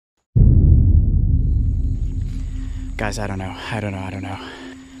Guys, I don't know.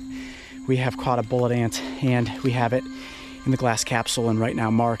 We have caught a bullet ant and we have it in the glass capsule, and right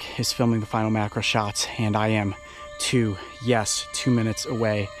now Mark is filming the final macro shots, and I am 2 minutes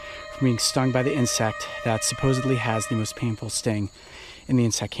away from being stung by the insect that supposedly has the most painful sting in the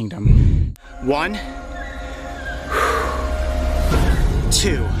insect kingdom. 1, 2.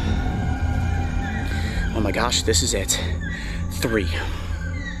 Oh my gosh, this is it. 3.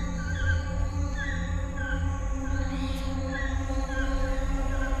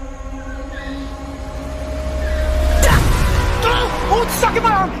 Oh, it's stuck in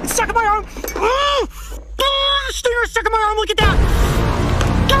my arm! It's stuck in my arm! Oh, the stinger is stuck in my arm, look at that!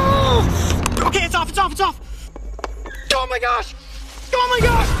 Oh! Okay, it's off, it's off, it's off! Oh my gosh! Oh my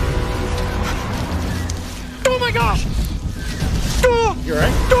gosh! Oh my gosh! Oh! You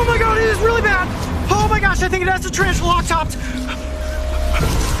alright? Oh my god, it is really bad! Oh my gosh, I think it has a tarantula lock-topped!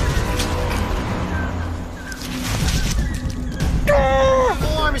 Oh, the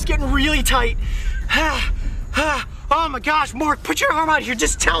arm is getting really tight. Oh my gosh, Mark, put your arm out here,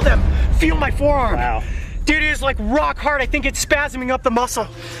 just tell them. Feel my forearm. Wow. Dude, it is like rock hard. I think it's spasming up the muscle.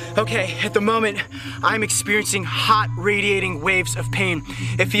 Okay, at the moment, I'm experiencing hot radiating waves of pain.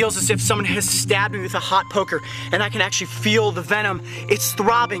 It feels as if someone has stabbed me with a hot poker, and I can actually feel the venom. It's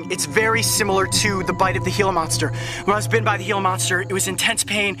throbbing. It's very similar to the bite of the Gila monster. When I was bitten by the Gila monster, it was intense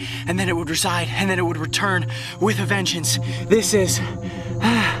pain, and then it would reside, and then it would return with a vengeance. This is...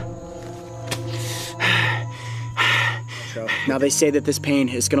 Now they say that this pain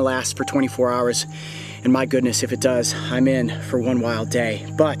is gonna last for 24 hours, and my goodness, if it does, I'm in for one wild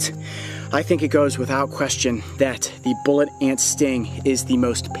day. But I think it goes without question that the bullet ant sting is the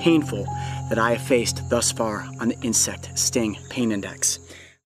most painful that I have faced thus far on the insect sting pain index.